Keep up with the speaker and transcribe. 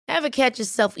Ever catch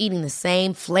yourself eating the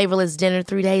same flavorless dinner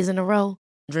 3 days in a row?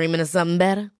 Dreaming of something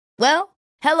better? Well,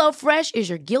 HelloFresh is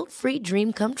your guilt-free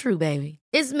dream come true, baby.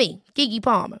 It's me, Keke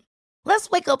Palmer. Let's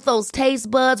wake up those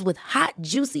taste buds with hot,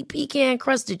 juicy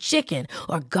pecan-crusted chicken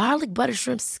or garlic butter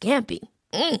shrimp scampi.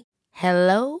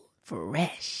 Hello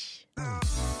Fresh.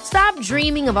 Stop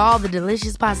dreaming of all the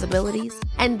delicious possibilities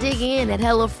and dig in at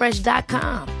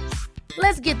HelloFresh.com.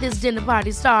 Let's get this dinner party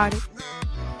started.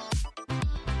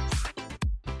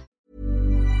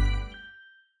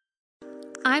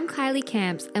 I'm Kylie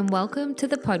Camps and welcome to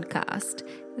the podcast.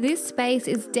 This space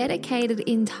is dedicated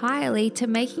entirely to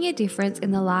making a difference in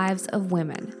the lives of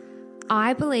women.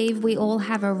 I believe we all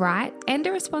have a right and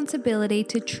a responsibility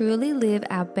to truly live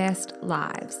our best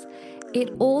lives.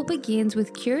 It all begins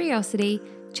with curiosity,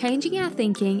 changing our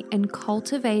thinking, and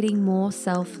cultivating more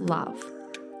self-love.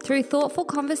 Through thoughtful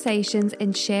conversations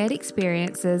and shared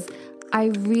experiences, I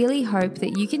really hope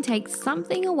that you can take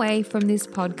something away from this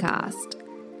podcast.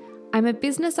 I'm a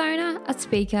business owner, a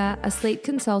speaker, a sleep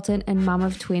consultant, and mum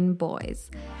of twin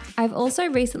boys. I've also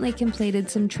recently completed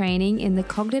some training in the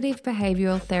cognitive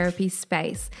behavioural therapy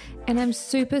space, and I'm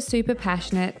super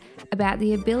passionate about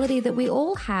the ability that we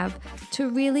all have to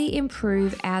really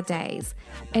improve our days.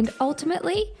 And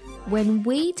ultimately, when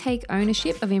we take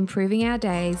ownership of improving our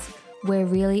days, we're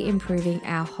really improving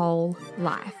our whole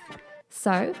life.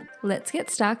 So let's get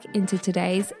stuck into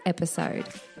today's episode.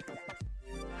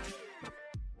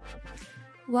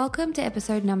 Welcome to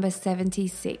episode number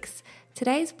 76.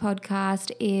 Today's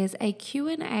podcast is a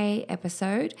Q&A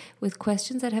episode with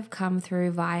questions that have come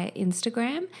through via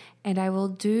Instagram, and I will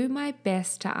do my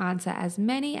best to answer as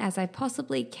many as I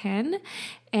possibly can.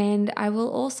 And I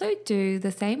will also do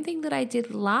the same thing that I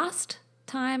did last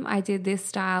time I did this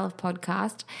style of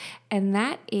podcast, and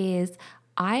that is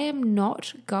I am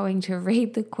not going to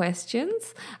read the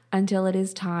questions until it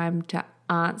is time to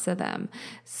answer them.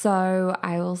 So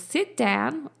I will sit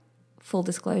down, full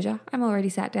disclosure, I'm already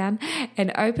sat down,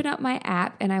 and open up my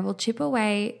app, and I will chip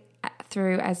away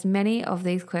through as many of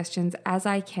these questions as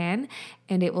I can,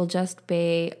 and it will just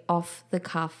be off the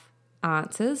cuff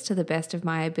answers to the best of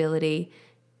my ability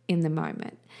in the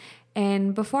moment.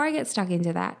 And before I get stuck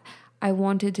into that, I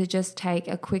wanted to just take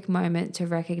a quick moment to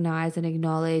recognize and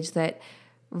acknowledge that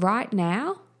right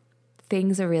now,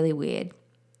 things are really weird.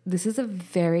 This is a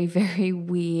very, very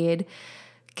weird,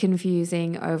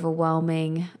 confusing,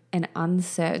 overwhelming, and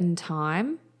uncertain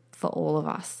time for all of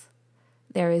us.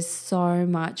 There is so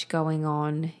much going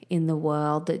on in the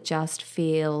world that just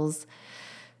feels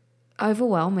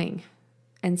overwhelming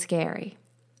and scary.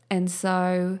 And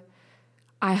so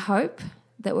I hope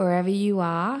that wherever you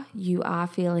are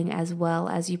feeling as well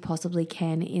as you possibly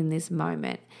can in this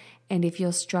moment. And if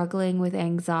you're struggling with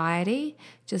anxiety,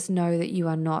 just know that you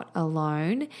are not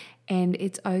alone, and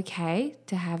it's okay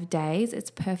to have days. It's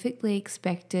perfectly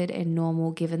expected and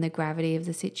normal given the gravity of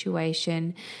the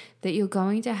situation that you're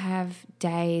going to have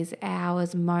days,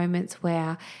 hours, moments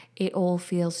where it all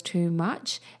feels too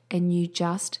much, and you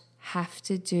just have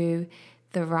to do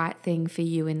the right thing for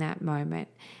you in that moment.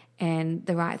 And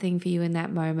the right thing for you in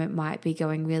that moment might be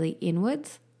going really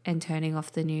inwards and turning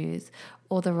off the news,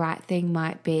 or the right thing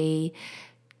might be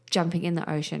jumping in the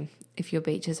ocean if your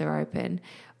beaches are open,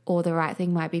 or the right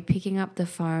thing might be picking up the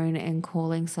phone and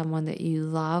calling someone that you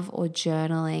love, or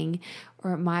journaling,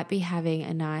 or it might be having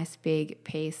a nice big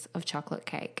piece of chocolate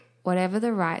cake. Whatever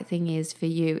the right thing is for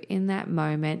you in that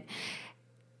moment,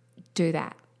 do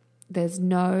that. There's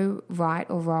no right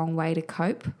or wrong way to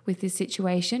cope with this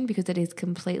situation because it is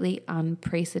completely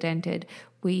unprecedented.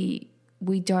 We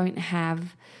don't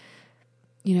have,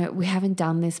 we haven't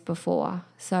done this before.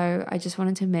 So I just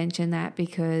wanted to mention that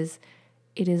because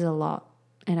it is a lot.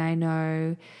 And I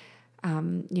know,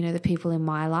 the people in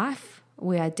my life,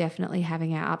 we are definitely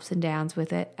having our ups and downs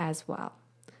with it as well.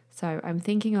 So I'm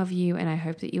thinking of you, and I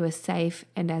hope that you are safe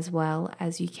and as well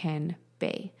as you can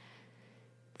be.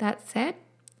 That said,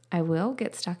 I will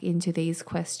get stuck into these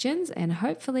questions, and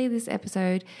hopefully this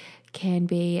episode can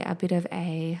be a bit of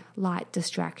a light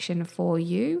distraction for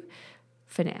you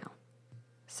for now.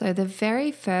 So the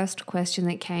very first question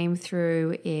that came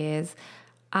through is,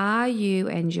 are you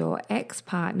and your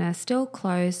ex-partner still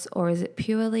close, or is it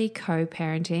purely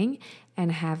co-parenting,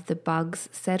 and have the bugs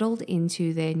settled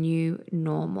into their new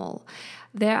normal?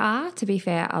 There are, to be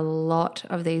fair, a lot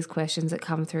of these questions that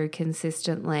come through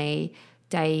consistently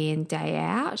day in, day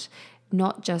out,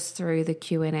 not just through the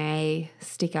Q&A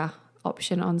sticker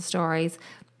option on stories,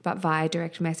 but via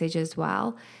direct message as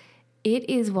well. It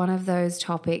is one of those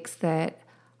topics that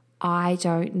I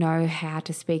don't know how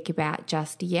to speak about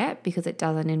just yet because it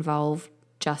doesn't involve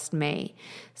just me.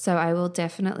 So I will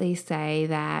definitely say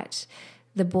that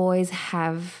The boys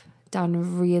have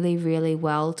done really, really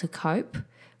well to cope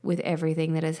with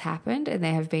everything that has happened. And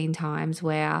there have been times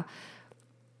where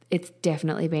it's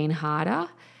definitely been harder,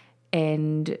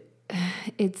 and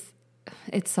it's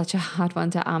such a hard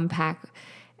one to unpack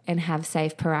and have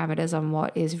safe parameters on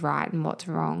what is right and what's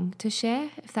wrong to share,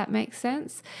 if that makes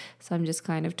sense. So I'm just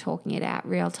kind of talking it out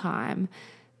real time.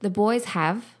 The boys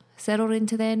have settled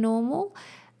into their normal.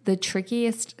 The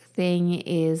trickiest thing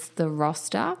is the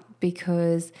roster,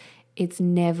 because it's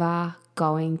never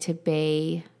going to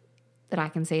be, that I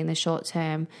can see in the short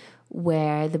term,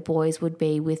 where the boys would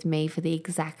be with me for the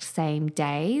exact same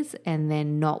days and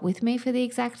then not with me for the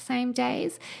exact same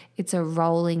days. It's a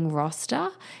rolling roster,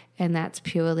 and that's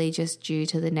purely just due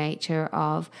to the nature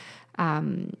of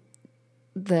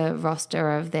the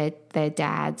roster of their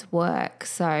dad's work.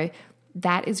 So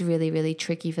that is really, really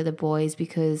tricky for the boys,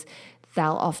 because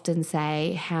they'll often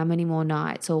say, how many more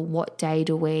nights, or what day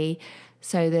do we?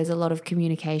 So there's a lot of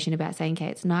communication about saying, okay,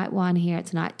 it's night 1 here,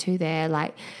 it's night 2 there.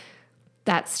 Like,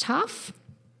 that's tough,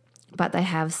 but they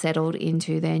have settled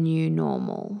into their new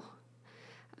normal.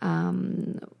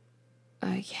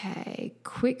 Okay,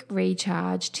 quick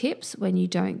recharge tips when you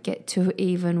don't get to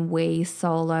even wee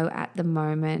solo at the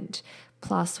moment,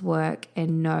 plus work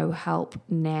and no help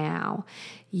now.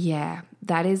 Yeah,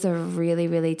 that is a really,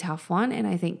 really tough one. And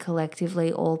I think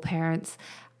collectively all parents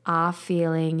are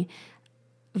feeling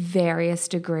various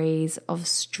degrees of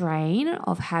strain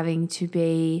of having to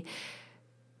be,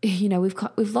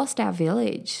 we've lost our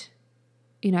village,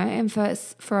 and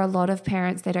for a lot of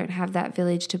parents, they don't have that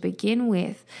village to begin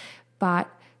with. But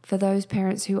for those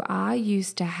parents who are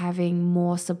used to having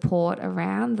more support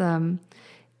around them,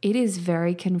 it is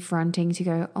very confronting to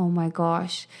go, oh my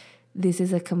gosh, this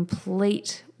is a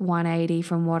complete 180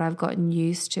 from what I've gotten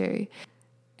used to.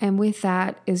 And with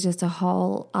that is just a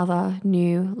whole other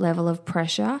new level of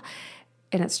pressure,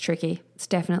 and it's tricky. It's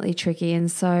definitely tricky.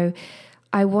 And so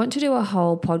I want to do a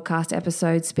whole podcast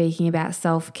episode speaking about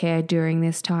self-care during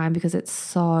this time, because it's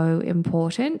so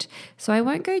important. So I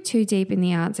won't go too deep in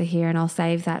the answer here, and I'll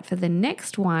save that for the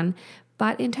next one.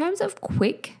 But in terms of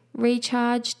quick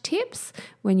recharge tips,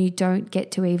 when you don't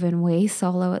get to even wee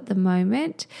solo at the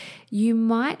moment, you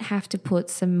might have to put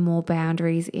some more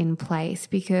boundaries in place,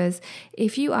 because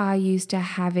if you are used to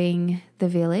having the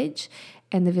village,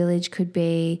 and the village could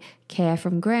be care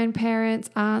from grandparents,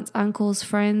 aunts, uncles,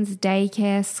 friends,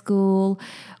 daycare, school,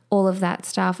 all of that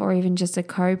stuff, or even just a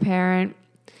co-parent.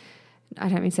 I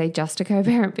don't mean to say just a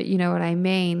co-parent, but you know what I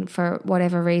mean. For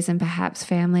whatever reason, perhaps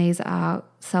families are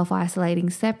self-isolating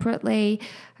separately.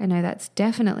 I know that's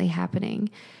definitely happening.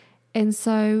 And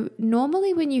so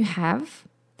normally when you have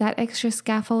that extra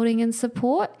scaffolding and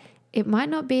support, it might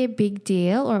not be a big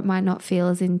deal, or it might not feel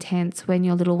as intense when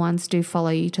your little ones do follow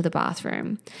you to the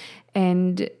bathroom.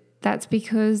 And that's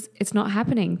because it's not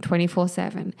happening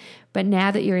 24/7. But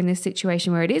now that you're in this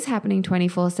situation where it is happening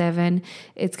 24/7,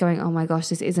 it's going, oh my gosh,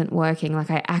 this isn't working. Like,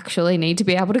 I actually need to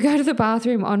be able to go to the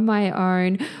bathroom on my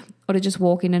own, or to just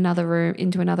walk into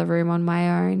another room on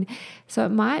my own. So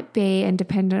it might be, and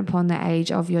dependent upon the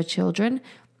age of your children,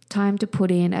 time to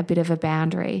put in a bit of a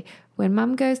boundary. When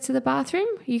mum goes to the bathroom,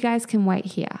 you guys can wait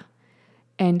here,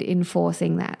 and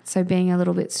enforcing that. So being a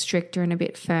little bit stricter and a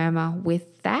bit firmer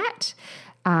with that,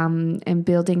 and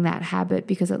building that habit,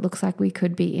 because it looks like we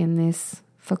could be in this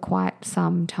for quite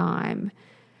some time.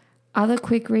 Other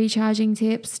quick recharging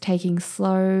tips: taking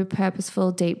slow,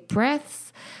 purposeful, deep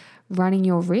breaths, running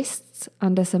your wrists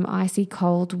under some icy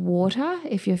cold water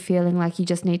if you're feeling like you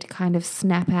just need to kind of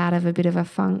snap out of a bit of a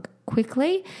funk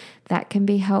quickly. That can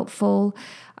be helpful.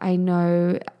 I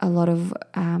know a lot of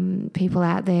people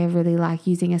out there really like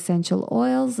using essential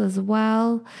oils as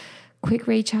well. Quick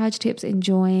recharge tips: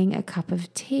 enjoying a cup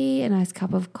of tea, a nice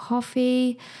cup of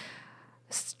coffee,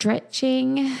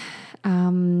 stretching.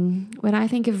 When I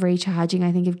think of recharging,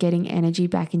 I think of getting energy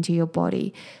back into your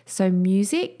body. So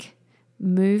music,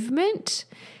 movement,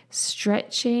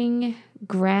 stretching,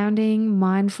 grounding,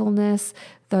 mindfulness,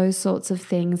 those sorts of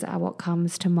things are what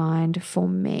comes to mind for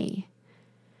me.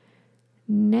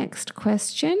 Next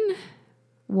question: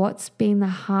 what's been the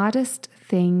hardest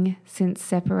thing since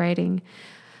separating?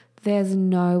 There's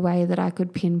no way that I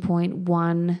could pinpoint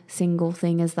one single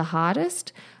thing as the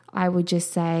hardest. I would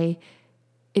just say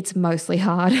it's mostly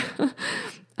hard.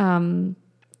 There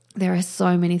are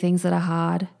so many things that are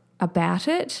hard about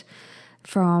it.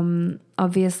 From,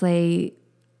 obviously,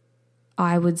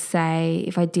 I would say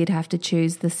if I did have to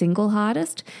choose the single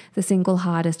hardest is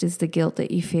the guilt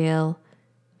that you feel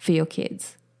for your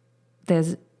kids.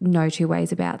 There's no two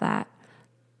ways about that.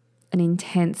 An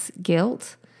intense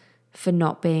guilt for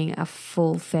not being a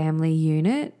full family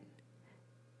unit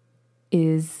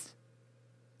it's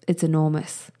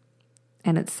enormous.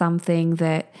 And it's something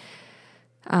that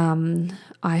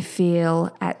I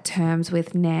feel at terms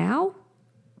with now,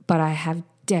 but I have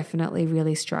definitely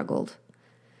really struggled.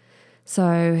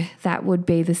 So that would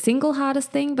be the single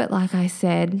hardest thing. But like I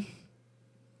said,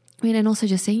 I mean, and also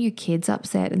just seeing your kids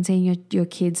upset and seeing your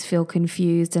kids feel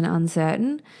confused and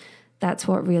uncertain, that's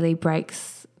what really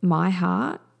breaks my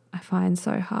heart. I find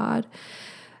so hard.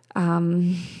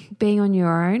 Being on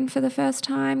your own for the first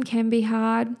time can be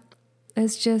hard.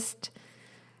 It's just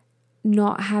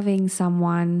not having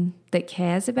someone that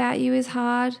cares about you is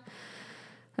hard.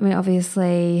 I mean,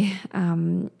 obviously,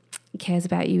 cares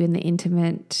about you in the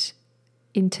intimate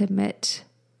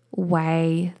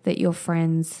way that your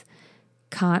friends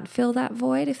can't fill that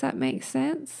void, if that makes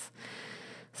sense.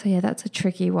 So yeah, that's a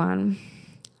tricky one.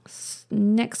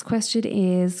 Next question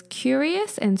is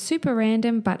curious and super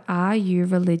random, but are you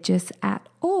religious at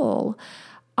all?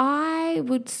 I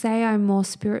would say I'm more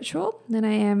spiritual than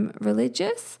I am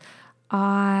religious.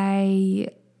 I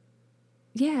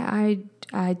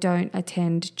don't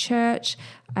attend church.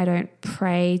 I don't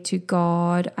pray to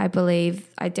God. I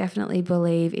definitely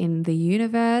believe in the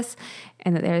universe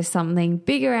and that there is something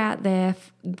bigger out there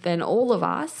than all of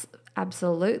us.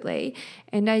 Absolutely.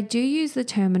 And I do use the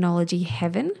terminology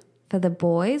heaven for the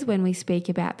boys when we speak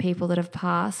about people that have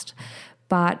passed.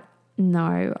 But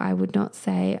no, I would not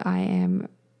say I am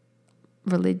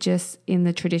religious in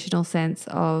the traditional sense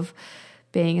of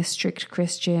being a strict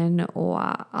Christian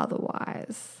or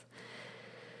otherwise.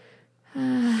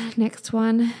 Next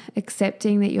one,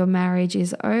 accepting that your marriage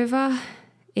is over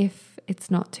if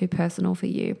it's not too personal for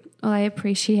you. Well, I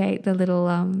appreciate the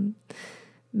little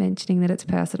mentioning that it's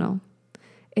personal.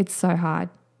 It's so hard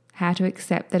how to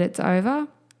accept that it's over.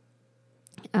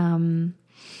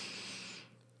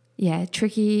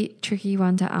 Tricky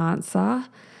one to answer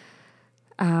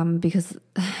because,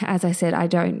 as I said, I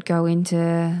don't go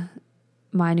into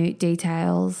minute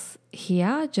details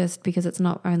here just because it's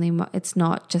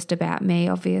not just about me,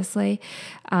 obviously,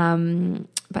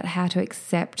 but how to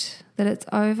accept that it's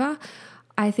over.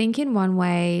 I think in one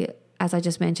way, as I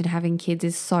just mentioned, having kids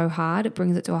is so hard. It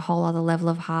brings it to a whole other level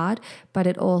of hard, but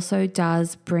it also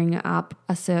does bring up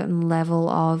a certain level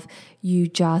of you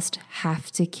just have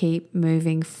to keep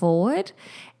moving forward,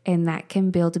 and that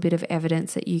can build a bit of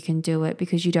evidence that you can do it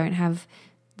because you don't have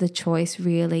the choice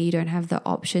really. You don't have the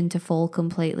option to fall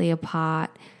completely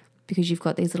apart because you've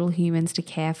got these little humans to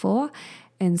care for.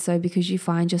 And so because you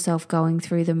find yourself going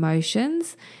through the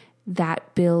motions,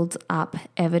 that builds up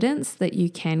evidence that you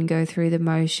can go through the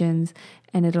motions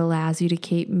and it allows you to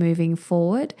keep moving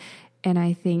forward. And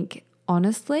I think,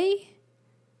 honestly,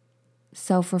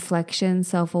 self-reflection,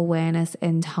 self-awareness,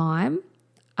 and time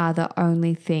are the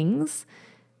only things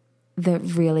that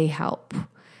really help.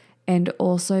 And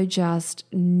also just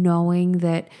knowing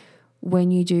that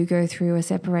when you do go through a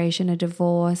separation, a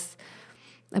divorce,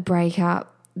 a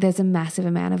breakup, there's a massive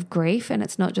amount of grief, and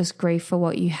it's not just grief for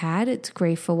what you had, it's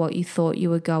grief for what you thought you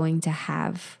were going to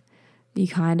have. You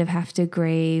kind of have to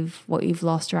grieve what you've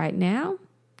lost right now,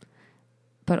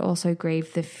 but also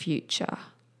grieve the future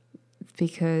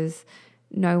because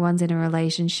no one's in a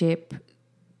relationship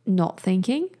not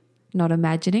thinking, not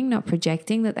imagining, not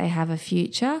projecting that they have a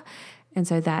future. And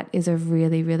so that is a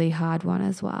really, really hard one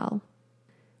as well.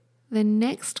 The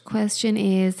next question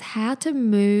is how to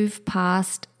move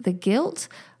past the guilt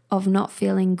of not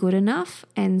feeling good enough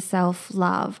and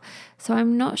self-love. So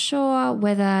I'm not sure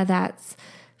whether that's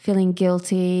feeling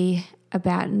guilty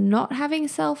about not having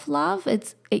self-love.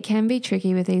 It can be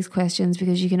tricky with these questions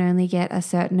because you can only get a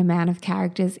certain amount of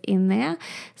characters in there.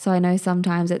 So I know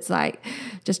sometimes it's like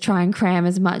just try and cram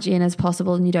as much in as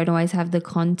possible and you don't always have the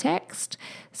context.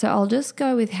 So I'll just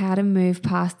go with how to move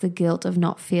past the guilt of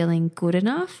not feeling good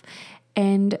enough.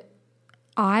 And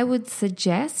I would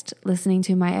suggest listening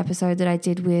to my episode that I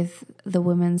did with the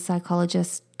women's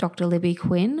psychologist, Dr. Libby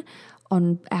Quinn,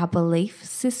 on our belief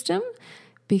system.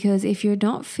 Because if you're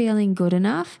not feeling good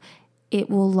enough, it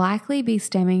will likely be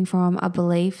stemming from a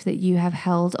belief that you have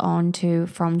held on to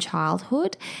from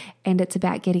childhood. And it's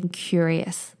about getting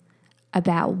curious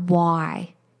about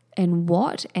why and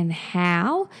what and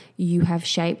how you have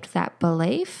shaped that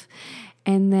belief.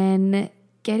 And then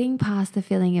getting past the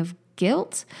feeling of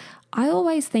guilt. I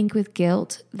always think with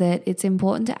guilt that it's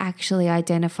important to actually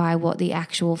identify what the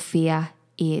actual fear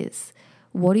is.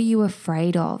 What are you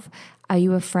afraid of? Are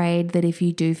you afraid that if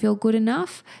you do feel good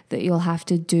enough, that you'll have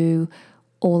to do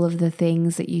all of the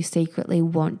things that you secretly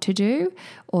want to do,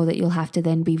 or that you'll have to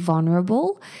then be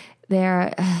vulnerable?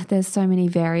 There's so many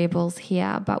variables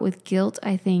here, but with guilt,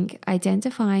 I think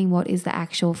identifying what is the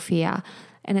actual fear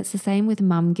And it's the same with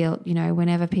mum guilt. You know,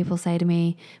 whenever people say to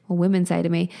me, or women say to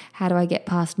me, how do I get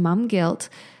past mum guilt?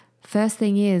 First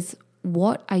thing is,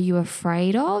 what are you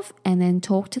afraid of? And then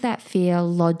talk to that fear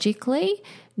logically,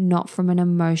 not from an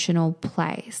emotional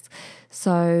place.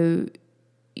 So,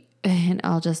 and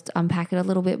I'll just unpack it a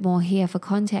little bit more here for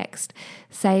context.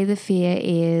 Say the fear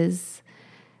is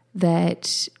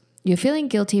that you're feeling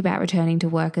guilty about returning to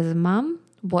work as a mum.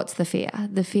 What's the fear?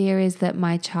 The fear is that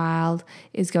my child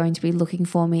is going to be looking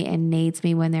for me and needs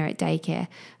me when they're at daycare.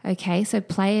 Okay, so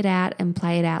play it out and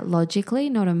play it out logically,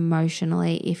 not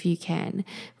emotionally if you can,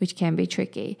 which can be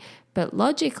tricky. But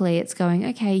logically, it's going,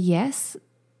 okay, yes,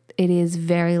 it is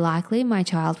very likely my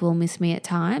child will miss me at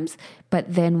times,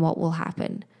 but then what will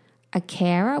happen? A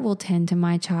carer will tend to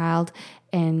my child,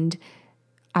 and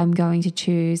I'm going to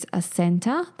choose a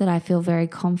centre that I feel very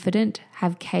confident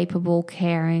have capable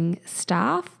caring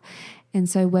staff. And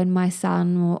so when my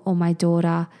son or my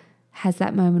daughter has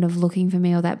that moment of looking for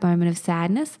me or that moment of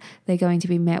sadness, they're going to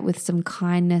be met with some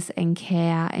kindness and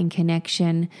care and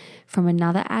connection from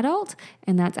another adult.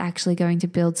 And that's actually going to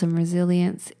build some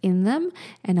resilience in them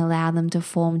and allow them to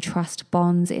form trust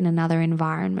bonds in another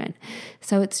environment.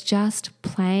 So it's just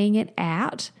playing it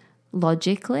out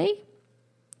logically.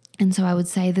 And so I would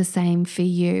say the same for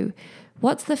you.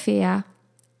 What's the fear?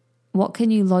 What can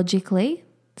you logically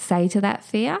say to that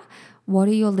fear? What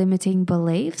are your limiting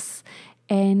beliefs?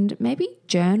 And maybe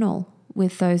journal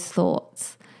with those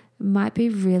thoughts. It might be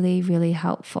really, really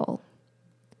helpful.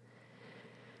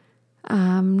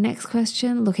 Next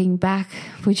question, looking back,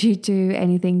 would you do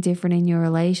anything different in your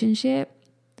relationship?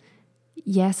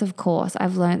 Yes, of course.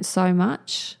 I've learned so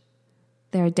much.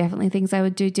 There are definitely things I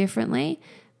would do differently.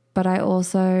 But I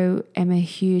also am a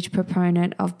huge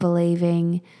proponent of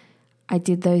believing I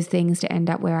did those things to end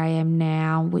up where I am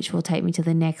now, which will take me to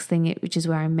the next thing, which is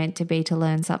where I'm meant to be to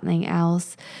learn something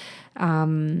else.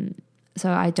 So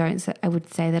I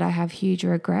would say that I have huge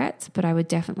regrets, but I would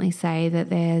definitely say that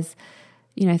there's,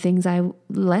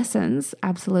 lessons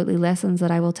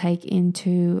that I will take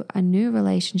into a new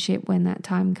relationship when that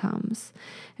time comes.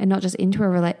 And not just into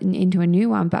a new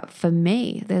one, but for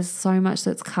me, there's so much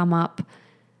that's come up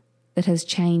that has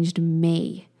changed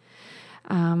me.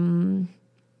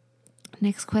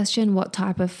 Next question, what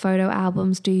type of photo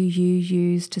albums do you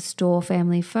use to store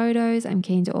family photos? I'm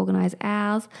keen to organize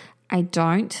ours. I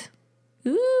don't.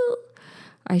 Ooh,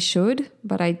 I should,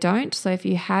 but I don't. So if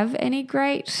you have any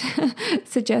great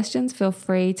suggestions, feel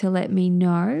free to let me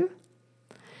know.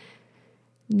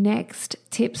 Next,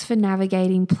 tips for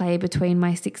navigating play between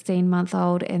my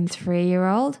 16-month-old and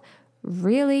 3-year-old.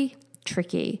 Really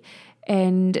tricky.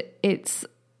 And it's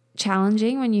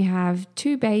challenging when you have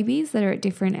two babies that are at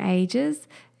different ages.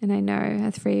 And I know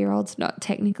a 3-year-old's not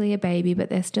technically a baby, but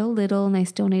they're still little and they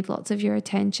still need lots of your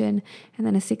attention. And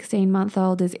then a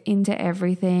 16-month-old is into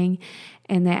everything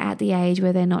and they're at the age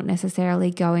where they're not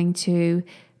necessarily going to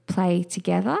play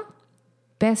together.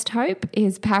 Best hope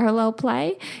is parallel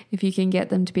play. If you can get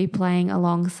them to be playing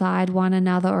alongside one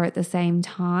another or at the same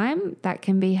time, that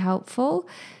can be helpful.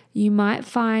 You might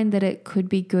find that it could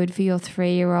be good for your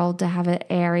 3-year-old to have an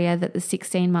area that the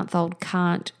 16-month-old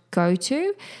can't go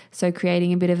to, so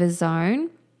creating a bit of a zone.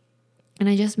 And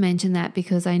I just mention that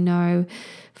because I know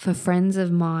for friends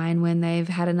of mine, when they've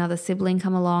had another sibling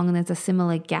come along and there's a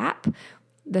similar gap,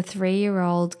 the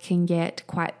 3-year-old can get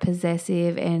quite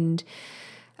possessive and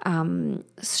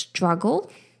struggle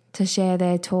to share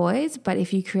their toys. But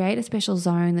if you create a special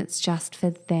zone that's just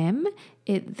for them,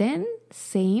 it then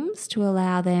seems to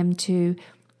allow them to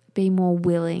be more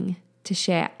willing to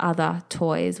share other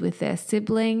toys with their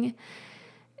sibling.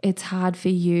 It's hard for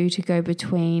you to go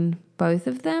between both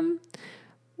of them.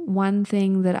 One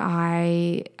thing that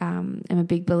I am a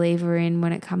big believer in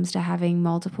when it comes to having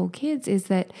multiple kids is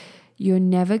that you're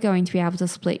never going to be able to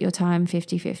split your time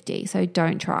 50-50. So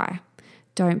don't try.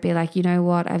 Don't be like, you know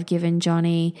what, I've given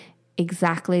Johnny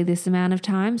exactly this amount of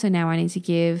time, so now I need to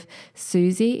give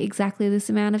Susie exactly this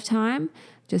amount of time.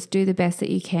 Just do the best that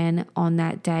you can on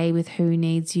that day with who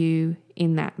needs you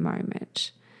in that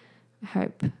moment. I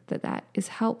hope that is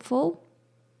helpful.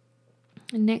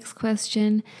 Next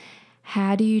question,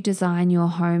 how do you design your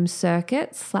home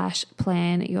circuit /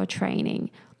 plan your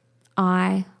training?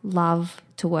 I love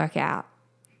to work out.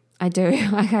 I do.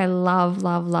 I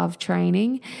love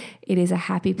training. It is a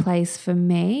happy place for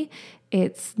me.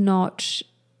 It's not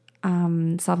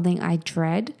something I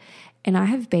dread. And I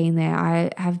have been there. I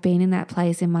have been in that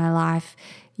place in my life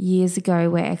years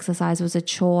ago where exercise was a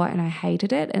chore and I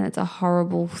hated it. And it's a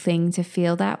horrible thing to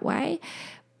feel that way.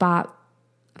 But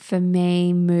for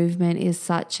me, movement is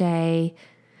such a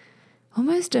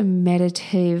almost a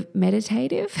meditative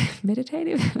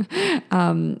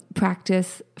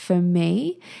practice for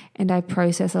me, and I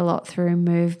process a lot through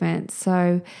movement.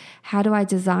 So how do I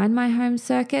design my home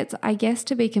circuits? I guess,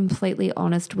 to be completely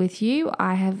honest with you,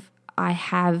 I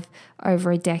have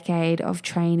over a decade of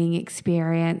training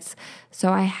experience.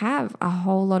 So I have a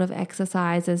whole lot of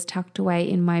exercises tucked away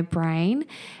in my brain.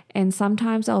 And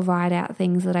sometimes I'll write out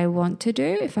things that I want to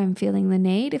do if I'm feeling the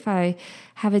need. If I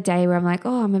have a day where I'm like,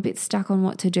 oh, I'm a bit stuck on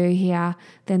what to do here,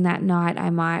 then that night I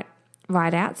might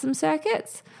write out some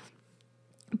circuits.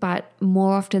 But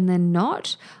more often than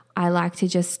not, I like to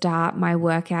just start my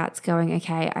workouts going,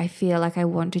 okay, I feel like I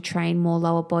want to train more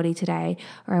lower body today,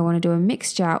 or I want to do a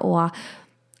mixture, or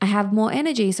I have more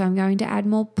energy, so I'm going to add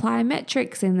more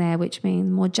plyometrics in there, which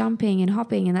means more jumping and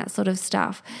hopping and that sort of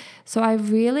stuff. So I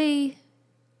really,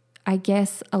 I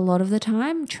guess a lot of the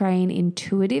time, train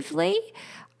intuitively.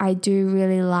 I do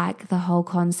really like the whole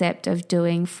concept of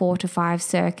doing 4 to 5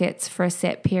 circuits for a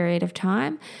set period of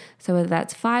time. So whether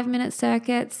that's 5-minute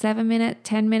circuits, 7-minute,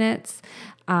 10 minutes.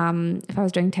 If I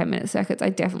was doing 10-minute circuits, I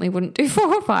definitely wouldn't do 4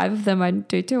 or 5 of them. I'd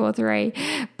do 2 or 3.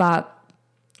 But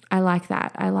I like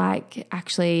that. I like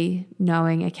actually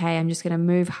knowing, okay, I'm just going to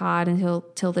move hard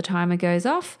till the timer goes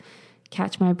off,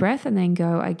 catch my breath, and then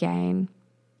go again.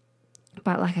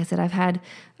 But like I said, I've had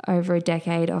over a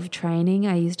decade of training.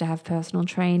 I used to have personal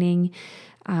training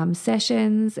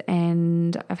sessions,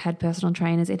 and I've had personal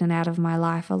trainers in and out of my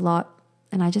life a lot,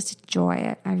 and I just enjoy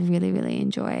it. I really, really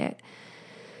enjoy it.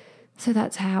 So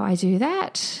that's how I do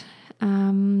that.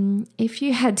 If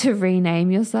you had to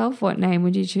rename yourself, what name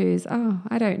would you choose? Oh,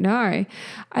 I don't know.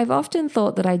 I've often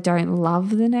thought that I don't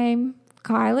love the name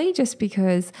Kylie, just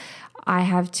because I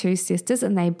have 2 sisters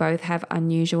and they both have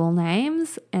unusual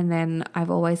names. And then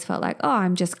I've always felt like, oh,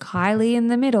 I'm just Kylie in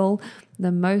the middle,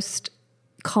 the most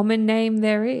common name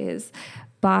there is.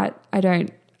 But I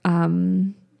don't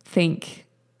think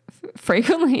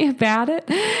frequently about it.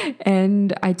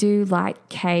 And I do like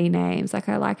K names. Like,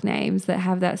 I like names that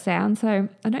have that sound. So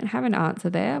I don't have an answer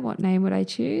there. What name would I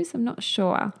choose? I'm not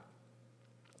sure.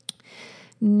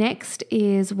 Next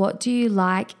is, what do you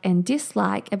like and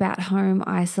dislike about home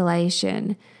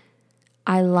isolation?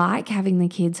 I like having the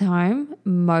kids home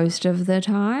most of the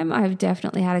time. I've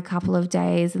definitely had a couple of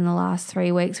days in the last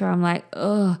 3 weeks where I'm like,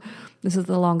 oh, this is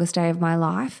the longest day of my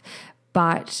life.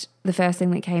 But the first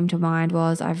thing that came to mind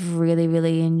was I've really,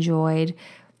 really enjoyed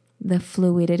the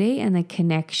fluidity and the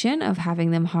connection of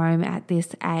having them home at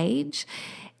this age.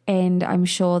 And I'm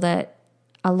sure that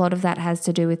a lot of that has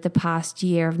to do with the past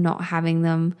year of not having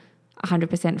them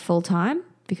 100% full time,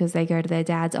 because they go to their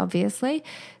dads, obviously.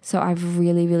 So I've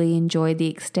really, really enjoyed the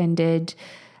extended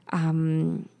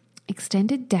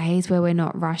days where we're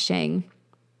not rushing.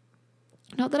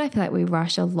 Not that I feel like we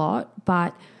rush a lot,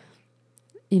 but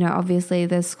you know, obviously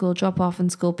there's school drop off and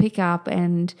school pickup,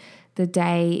 and the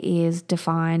day is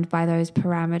defined by those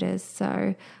parameters.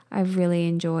 So I've really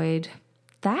enjoyed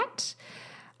that.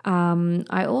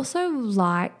 I also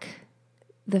like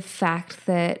the fact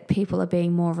that people are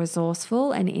being more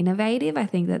resourceful and innovative. I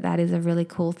think that is a really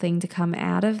cool thing to come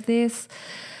out of this.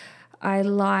 I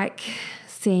like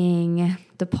seeing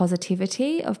the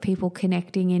positivity of people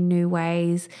connecting in new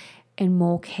ways and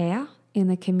more care in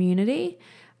the community.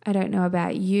 I don't know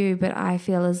about you, but I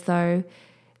feel as though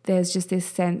there's just this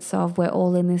sense of we're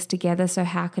all in this together, so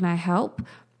how can I help?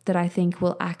 That I think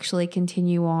will actually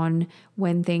continue on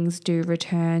when things do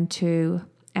return to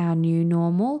our new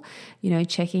normal. You know,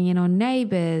 checking in on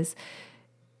neighbours,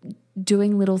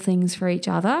 doing little things for each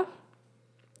other.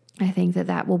 I think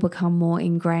that will become more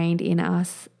ingrained in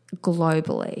us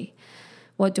globally.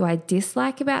 What do I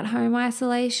dislike about home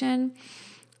isolation?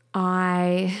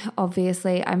 I'm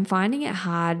finding it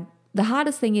hard. The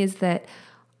hardest thing is that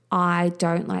I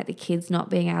don't like the kids not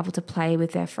being able to play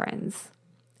with their friends.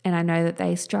 And I know that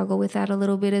they struggle with that a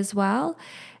little bit as well.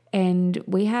 And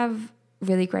we have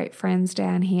really great friends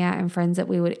down here, and friends that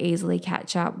we would easily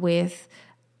catch up with,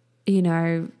 you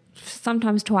know,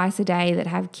 sometimes twice a day, that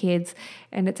have kids.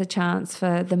 And it's a chance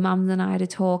for the mums and I to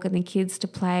talk and the kids to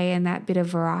play, and that bit of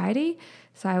variety.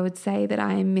 So I would say that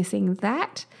I am missing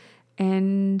that.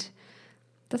 And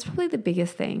that's probably the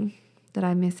biggest thing that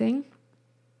I'm missing.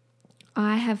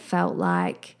 I have felt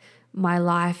like my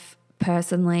life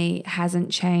personally hasn't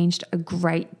changed a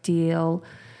great deal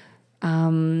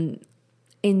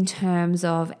in terms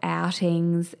of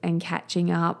outings and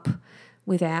catching up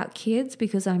without kids,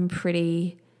 because I'm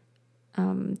pretty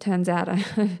turns out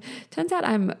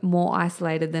I'm more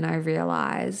isolated than I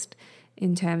realized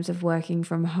in terms of working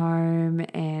from home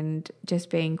and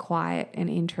just being quiet and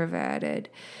introverted.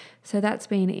 So that's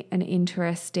been an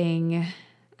interesting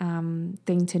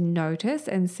thing to notice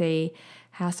and see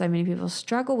how so many people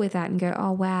struggle with that and go,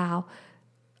 oh, wow,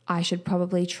 I should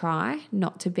probably try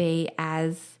not to be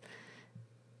as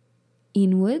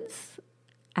inwards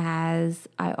as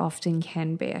I often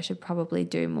can be. I should probably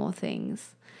do more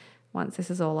things once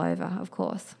this is all over, of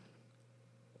course.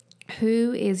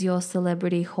 Who is your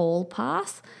celebrity hall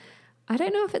pass? I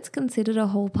don't know if it's considered a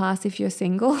hall pass if you're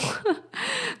single,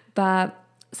 but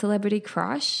celebrity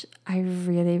crush, I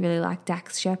really, really like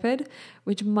Dax Shepard,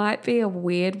 which might be a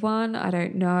weird one. I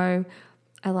don't know.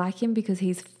 I like him because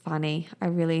he's funny. I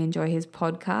really enjoy his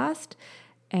podcast.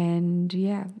 And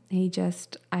yeah, I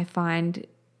just find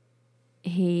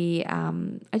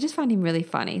him really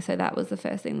funny. So that was the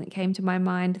first thing that came to my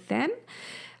mind then.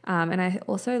 And I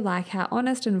also like how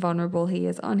honest and vulnerable he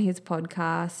is on his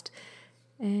podcast.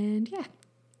 And yeah,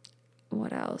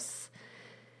 what else?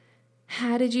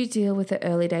 How did you deal with the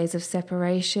early days of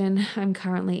separation? I'm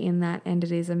currently in that and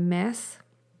it is a mess.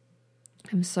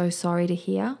 I'm so sorry to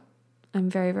hear. I'm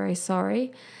very, very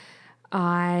sorry.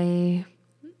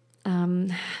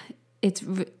 It's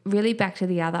really back to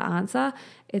the other answer.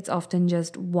 It's often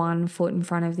just one foot in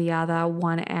front of the other,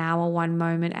 1 hour, one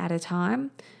moment at a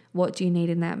time. What do you need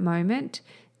in that moment?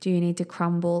 Do you need to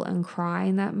crumble and cry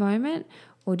in that moment?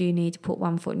 Or do you need to put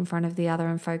one foot in front of the other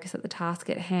and focus at the task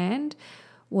at hand?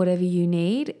 Whatever you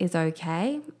need is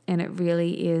okay, and it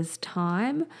really is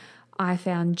time. I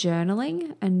found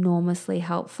journaling enormously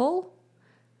helpful.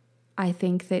 I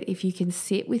think that if you can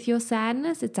sit with your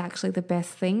sadness, it's actually the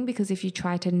best thing, because if you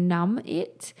try to numb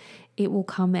it, it will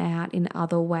come out in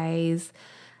other ways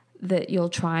that you'll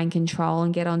try and control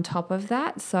and get on top of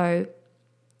that. So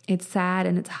it's sad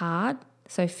and it's hard.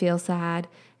 So feel sad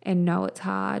and know it's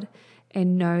hard,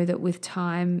 and know that with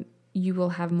time you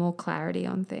will have more clarity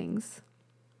on things.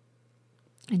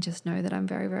 And just know that I'm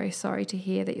very, very sorry to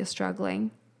hear that you're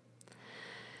struggling.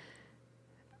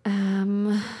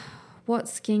 What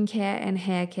skincare and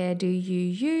hair care do you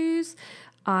use?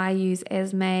 I use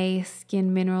Esme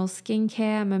Skin Minerals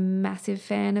Skincare. I'm a massive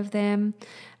fan of them.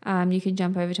 You can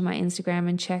jump over to my Instagram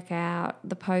and check out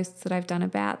the posts that I've done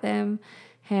about them.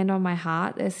 Hand on my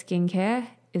heart, their skincare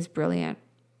is brilliant.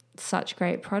 Such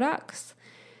great products.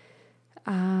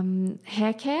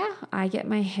 Hair care, I get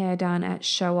my hair done at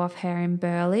Show Off Hair in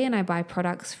Burleigh, and I buy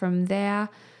products from there.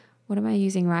 What am I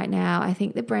using right now? I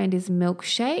think the brand is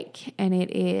Milkshake, and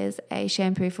it is a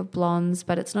shampoo for blondes,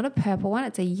 but it's not a purple one.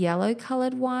 It's a yellow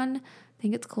colored one. I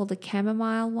think it's called the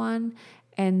chamomile one,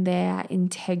 and their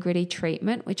integrity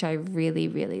treatment, which I really,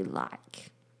 really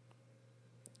like.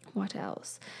 What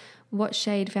else? What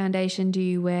shade foundation do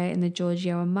you wear in the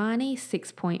Giorgio Armani?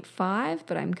 6.5,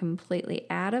 but I'm completely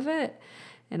out of it.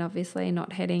 And obviously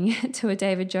not heading to a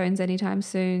David Jones anytime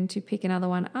soon to pick another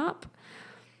one up.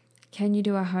 Can you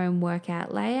do a home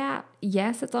workout layout?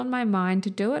 Yes, it's on my mind to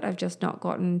do it. I've just not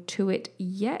gotten to it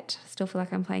yet. Still feel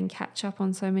like I'm playing catch up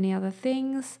on so many other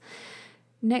things.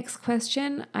 Next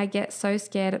question. I get so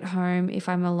scared at home if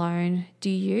I'm alone. Do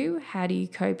you? How do you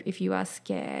cope if you are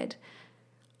scared?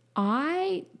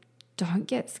 I don't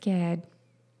get scared,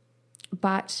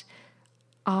 but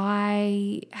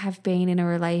I have been in a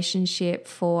relationship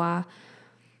for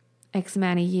X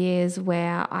amount of years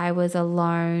where I was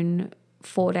alone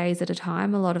 4 days at a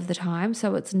time, a lot of the time,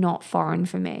 so it's not foreign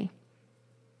for me.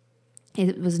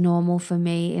 It was normal for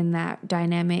me in that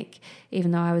dynamic, even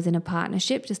though I was in a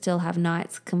partnership, to still have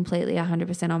nights completely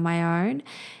 100% on my own,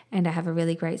 and I have a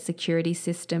really great security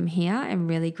system here and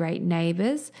really great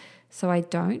neighbours. So I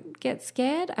don't get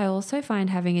scared. I also find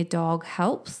having a dog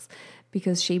helps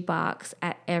because she barks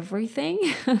at everything.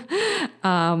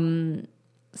 So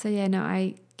yeah, no,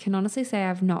 I can honestly say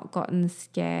I've not gotten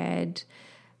scared.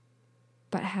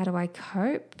 But how do I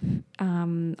cope?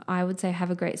 I would say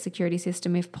have a great security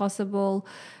system if possible.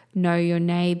 Know your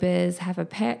neighbours, have a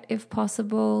pet if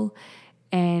possible,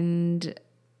 and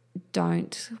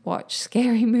don't watch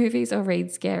scary movies or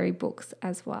read scary books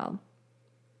as well.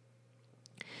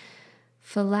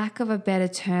 For lack of a better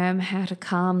term, how to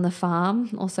calm the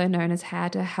farm, also known as how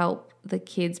to help the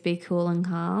kids be cool and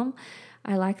calm.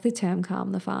 I like the term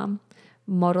calm the farm.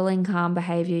 Modeling calm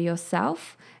behavior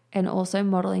yourself, and also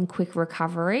modeling quick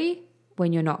recovery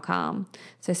when you're not calm.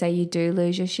 So say you do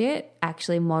lose your shit,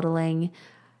 actually modeling,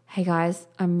 hey guys,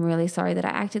 I'm really sorry that I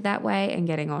acted that way, and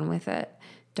getting on with it.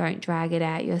 Don't drag it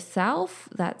out yourself.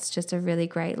 That's just a really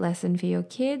great lesson for your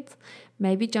kids.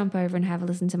 Maybe jump over and have a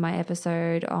listen to my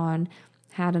episode on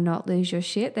how to not lose your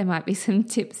shit. There might be some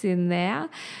tips in there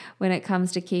when it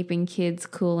comes to keeping kids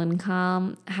cool and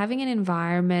calm. Having an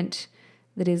environment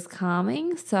that is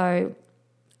calming. So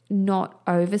not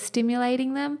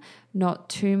overstimulating them, not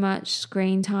too much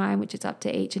screen time, which is up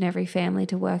to each and every family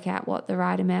to work out what the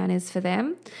right amount is for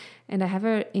them. And I have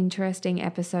an interesting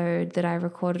episode that I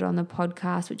recorded on the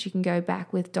podcast, which you can go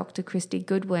back with Dr. Christy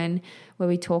Goodwin, where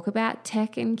we talk about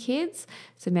tech and kids.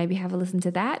 So maybe have a listen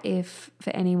to that if,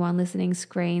 for anyone listening,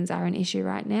 screens are an issue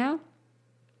right now.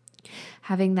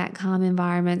 Having that calm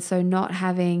environment, so not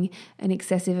having an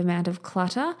excessive amount of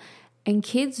clutter. And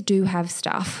kids do have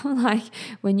stuff. Like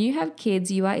when you have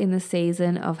kids, you are in the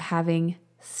season of having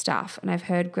stuff. And I've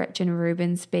heard Gretchen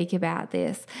Rubin speak about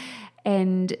this.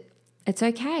 And it's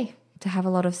okay to have a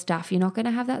lot of stuff. You're not going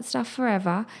to have that stuff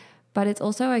forever, but it's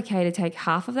also okay to take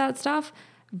half of that stuff,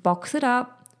 box it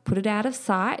up, put it out of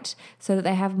sight so that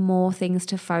they have more things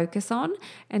to focus on.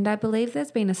 And I believe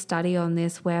there's been a study on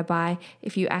this whereby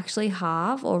if you actually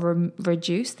halve or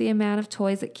reduce the amount of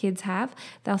toys that kids have,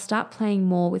 they'll start playing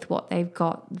more with what they've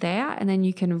got there, and then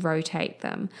you can rotate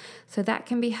them. So that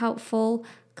can be helpful.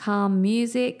 Calm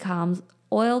music, calm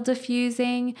oil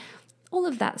diffusing, all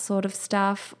of that sort of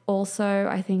stuff. Also,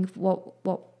 I think what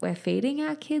we're feeding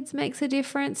our kids makes a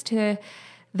difference to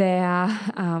their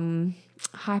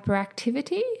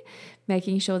hyperactivity,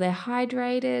 making sure they're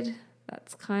hydrated.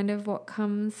 That's kind of what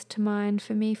comes to mind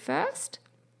for me first.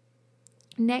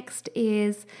 Next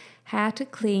is how to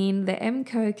clean the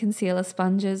MCO concealer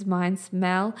sponges. Mine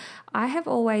smell. I have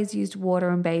always used water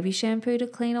and baby shampoo to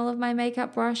clean all of my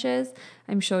makeup brushes.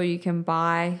 I'm sure you can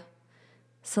buy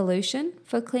solution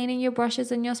for cleaning your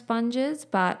brushes and your sponges,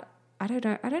 but I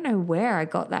don't know where I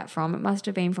got that from. It must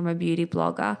have been from a beauty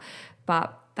blogger,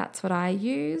 but that's what I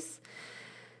use.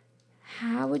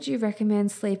 How would you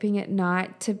recommend sleeping at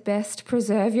night to best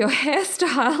preserve your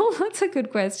hairstyle? That's a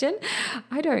good question.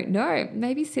 I don't know.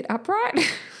 Maybe sit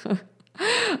upright?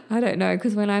 I don't know,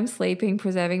 because when I'm sleeping,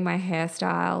 preserving my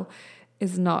hairstyle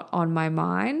is not on my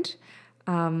mind.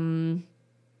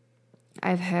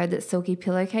 I've heard that silky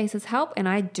pillowcases help, and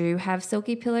I do have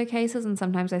silky pillowcases, and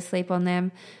sometimes I sleep on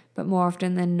them, but more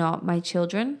often than not, my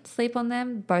children sleep on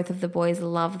them. Both of the boys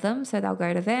love them, so they'll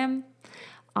go to them.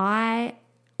 I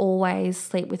always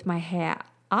sleep with my hair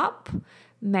up,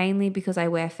 mainly because I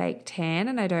wear fake tan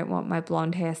and I don't want my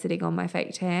blonde hair sitting on my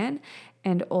fake tan,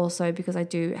 and also because I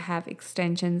do have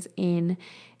extensions in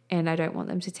and I don't want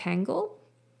them to tangle.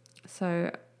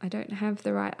 So I don't have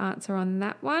the right answer on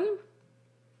that one.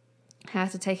 How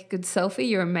to take a good selfie.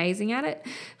 You're amazing at it.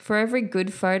 For every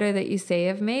good photo that you see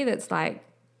of me that's like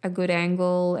a good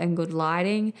angle and good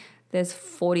lighting, there's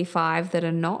 45 that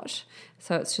are not.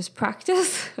 So it's just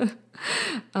practice.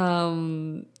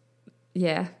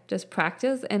 Just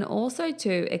practice. And also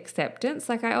to acceptance.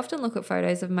 Like I often look at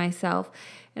photos of myself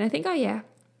and I think, oh yeah,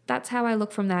 that's how I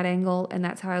look from that angle and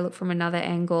that's how I look from another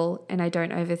angle, and I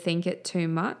don't overthink it too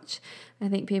much. I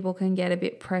think people can get a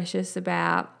bit precious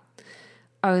about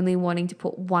only wanting to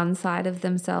put one side of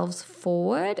themselves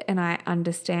forward, and I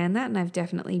understand that, and I've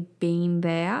definitely been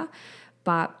there.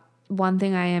 But one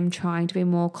thing I am trying to be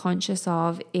more conscious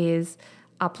of is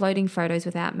uploading photos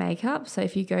without makeup. So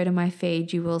if you go to my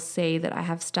feed, you will see that I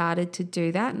have started to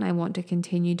do that, and I want to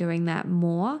continue doing that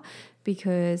more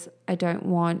because I don't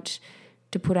want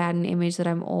to put out an image that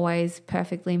I'm always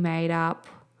perfectly made up.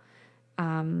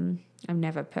 I'm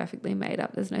never perfectly made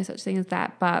up. There's no such thing as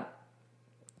that, but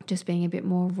just being a bit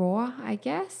more raw, I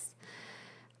guess.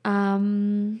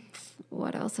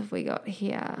 What else have we got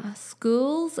here?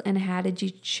 Schools and how did you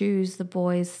choose the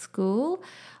boys' school?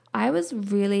 I was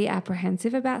really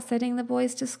apprehensive about sending the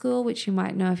boys to school, which you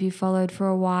might know if you followed for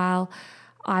a while.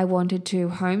 I wanted to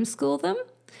homeschool them,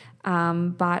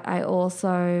 but I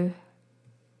also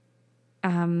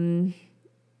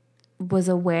was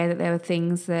aware that there were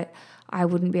things that I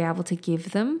wouldn't be able to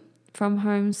give them from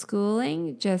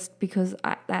homeschooling, just because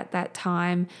at that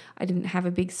time I didn't have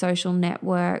a big social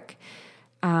network,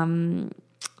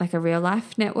 like a real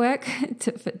life network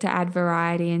to add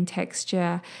variety and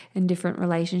texture and different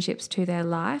relationships to their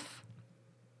life.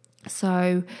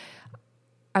 So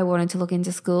I wanted to look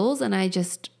into schools, and I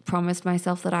just promised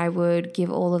myself that I would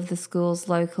give all of the schools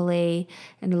locally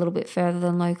and a little bit further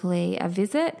than locally a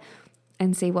visit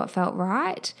and see what felt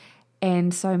right.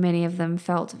 And so many of them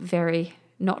felt very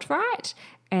not right.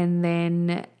 And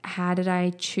then how did I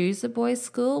choose the boys'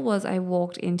 school? Was I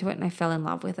walked into it and I fell in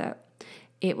love with it.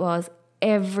 It was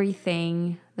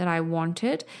everything that I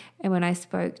wanted. And when I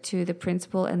spoke to the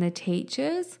principal and the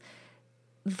teachers,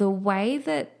 the way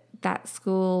that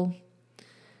school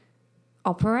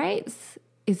operates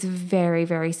is very,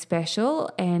 very special.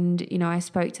 And, you know, I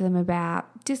spoke to them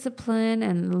about discipline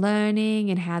and learning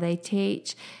and how they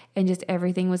teach, and just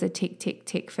everything was a tick, tick,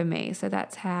 tick for me. So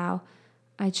that's how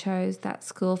I chose that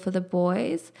school for the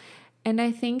boys. And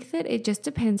I think that it just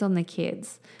depends on the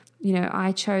kids. You know,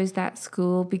 I chose that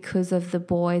school because of the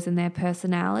boys and their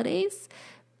personalities,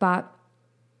 but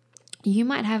you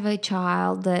might have a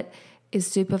child that is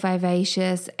super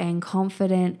vivacious and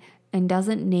confident and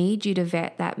doesn't need you to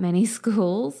vet that many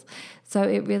schools. So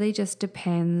it really just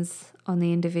depends on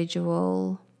the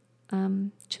individual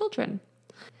children.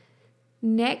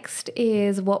 Next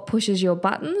is what pushes your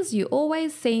buttons. You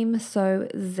always seem so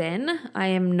zen. I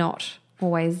am not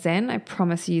always zen, I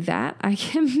promise you that. I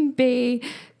can be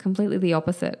completely the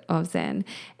opposite of zen,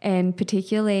 and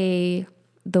particularly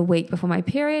the week before my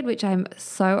period, which I'm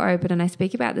so open, and I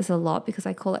speak about this a lot because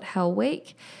I call it Hell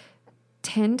Week.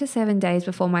 10 to 7 days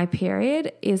before my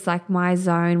period is like my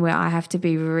zone where I have to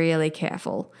be really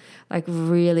careful, like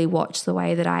really watch the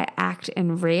way that I act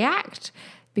and react.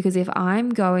 Because if I'm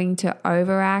going to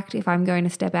overact, if I'm going to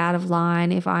step out of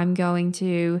line, if I'm going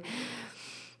to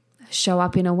show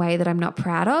up in a way that I'm not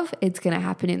proud of, it's going to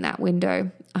happen in that window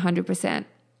 100%.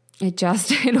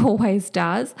 It always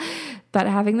does. But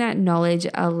having that knowledge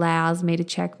allows me to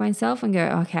check myself and go,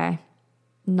 okay,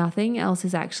 nothing else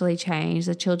has actually changed.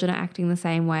 The children are acting the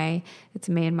same way. It's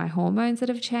me and my hormones that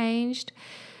have changed.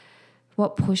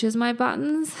 What pushes my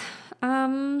buttons?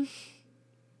 I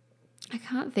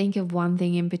can't think of one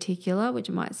thing in particular, which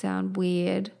might sound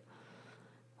weird.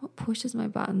 What pushes my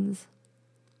buttons?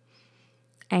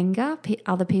 Anger,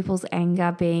 other people's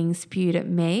anger being spewed at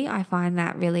me. I find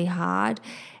that really hard.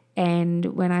 And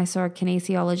when I saw a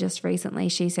kinesiologist recently,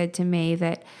 she said to me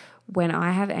that when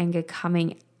I have anger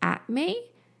coming at me,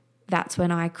 that's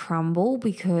when I crumble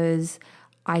because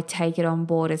I take it on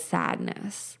board as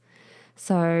sadness.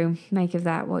 So make of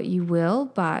that what you will,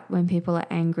 but when people are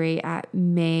angry at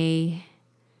me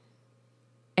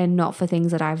and not for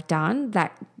things that I've done,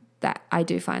 that I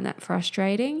do find that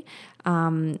frustrating.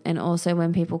 And also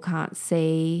when people can't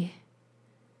see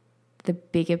the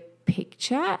bigger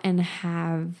picture and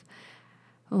have,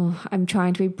 I'm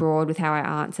trying to be broad with how I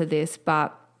answer this,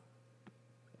 but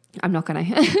I'm not going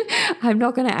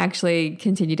to actually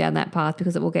continue down that path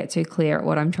because it will get too clear at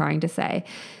what I'm trying to say.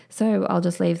 So I'll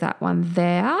just leave that one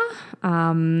there.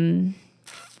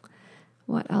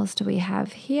 What else do we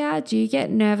have here? Do you get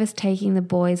nervous taking the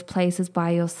boys places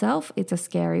by yourself? It's a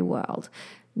scary world.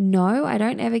 No, I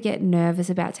don't ever get nervous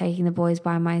about taking the boys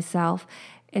by myself.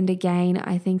 And again,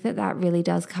 I think that really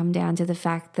does come down to the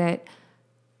fact that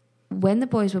when the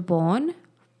boys were born,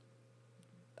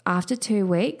 after 2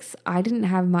 weeks, I didn't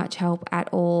have much help at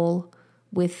all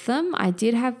with them. I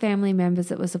did have family members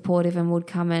that were supportive and would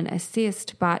come and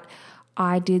assist, but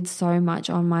I did so much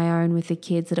on my own with the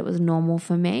kids that it was normal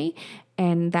for me.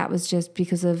 And that was just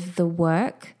because of the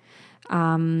work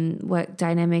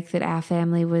dynamic that our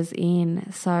family was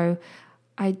in. So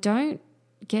I don't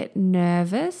get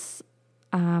nervous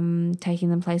taking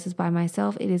them places by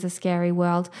myself. It is a scary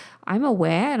world. I'm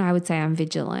aware, and I would say I'm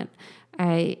vigilant.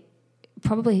 I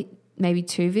probably maybe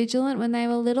too vigilant when they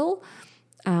were little,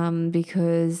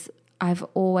 because I've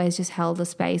always just held a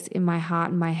space in my heart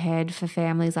and my head for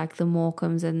families like the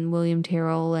Morecambs and William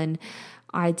Tyrrell, and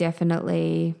I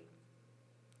definitely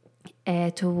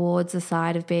err towards the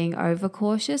side of being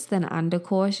overcautious than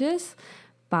undercautious,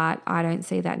 but I don't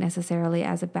see that necessarily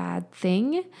as a bad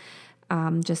thing,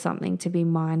 just something to be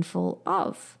mindful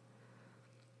of.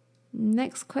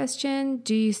 Next question,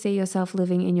 do you see yourself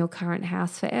living in your current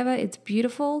house forever? It's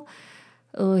beautiful.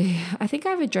 I think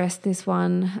I've addressed this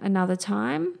one another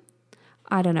time.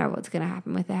 I don't know what's going to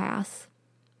happen with the house.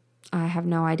 I have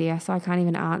no idea, so I can't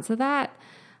even answer that.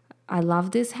 I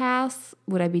love this house.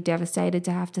 Would I be devastated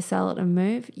to have to sell it and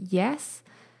move? Yes,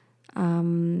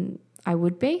 I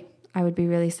would be. I would be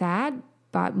really sad,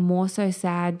 but more so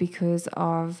sad because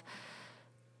of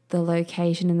the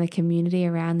location and the community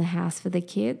around the house for the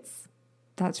kids.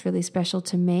 That's really special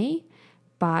to me,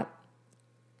 but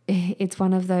it's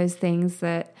one of those things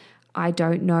that I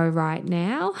don't know right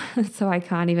now, so I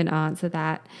can't even answer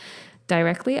that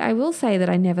directly. I will say that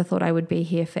I never thought I would be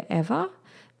here forever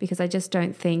because I just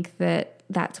don't think that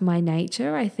that's my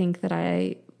nature. I think that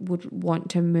I would want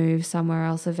to move somewhere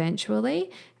else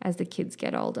eventually as the kids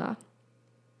get older.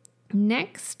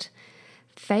 Next,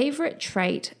 favorite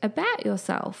trait about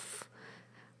yourself.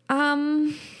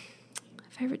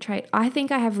 Favorite trait. I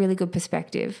think I have really good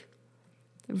perspective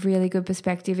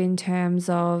in terms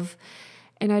of,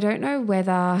 and I don't know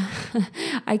whether,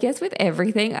 I guess with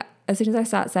everything, as soon as I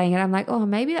start saying it, I'm like, oh,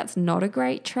 maybe that's not a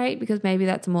great trait because maybe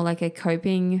that's more like a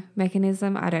coping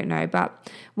mechanism. I don't know.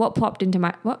 But what popped into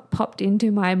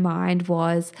my mind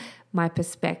was my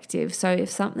perspective. So if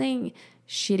something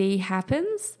shitty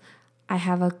happens, I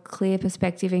have a clear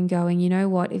perspective in going, you know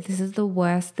what, if this is the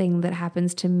worst thing that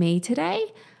happens to me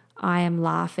today, I am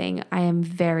laughing. I am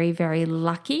very, very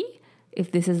lucky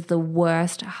if this is the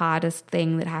worst, hardest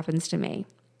thing that happens to me.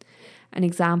 An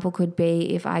example could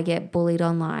be if I get bullied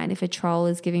online, if a troll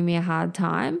is giving me a hard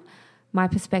time, my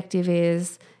perspective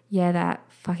is, yeah, that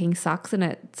fucking sucks and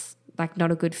it's like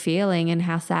not a good feeling and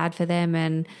how sad for them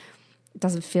and it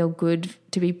doesn't feel good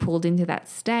to be pulled into that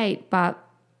state. But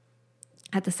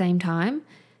at the same time,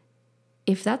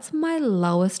 if that's my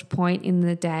lowest point in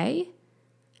the day,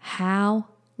 how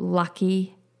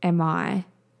lucky am I?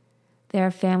 There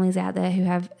are families out there who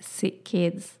have sick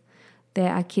kids.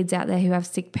 There are kids out there who have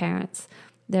sick parents.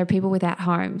 There are people without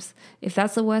homes. If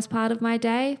that's the worst part of my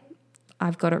day,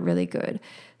 I've got it really good.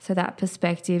 So that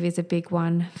perspective is a big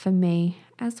one for me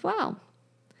as well.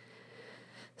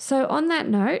 So on that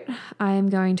note, I am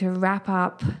going to wrap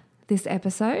up this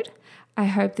episode. I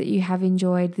hope that you have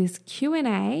enjoyed this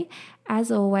Q&A.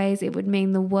 As always, it would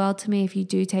mean the world to me if you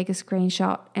do take a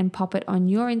screenshot and pop it on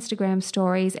your Instagram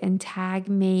stories and tag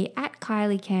me at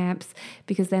Kylie Camps,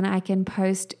 because then I can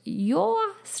post your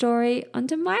story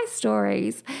onto my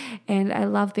stories. And I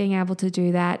love being able to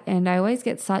do that. And I always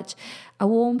get such a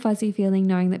warm, fuzzy feeling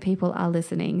knowing that people are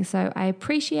listening. So I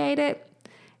appreciate it,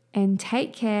 and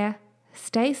take care,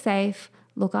 stay safe,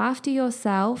 look after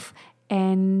yourself,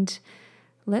 and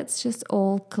let's just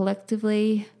all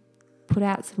collectively put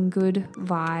out some good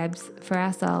vibes for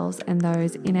ourselves and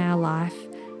those in our life.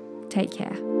 Take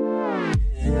care.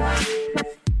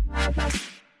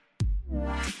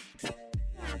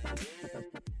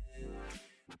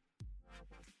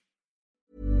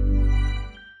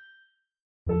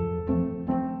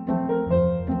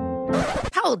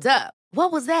 Hold up.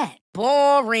 What was that?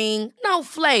 Boring. No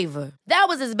flavor. That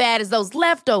was as bad as those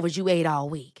leftovers you ate all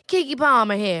week. Keke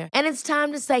Palmer here, and it's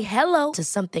time to say hello to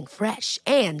something fresh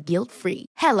and guilt-free.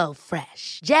 Hello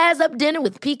Fresh. Jazz up dinner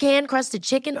with pecan-crusted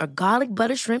chicken or garlic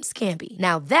butter shrimp scampi.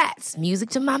 Now that's music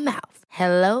to my mouth.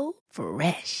 Hello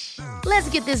Fresh. Let's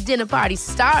get this dinner party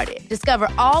started. Discover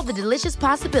all the delicious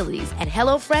possibilities at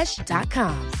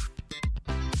HelloFresh.com.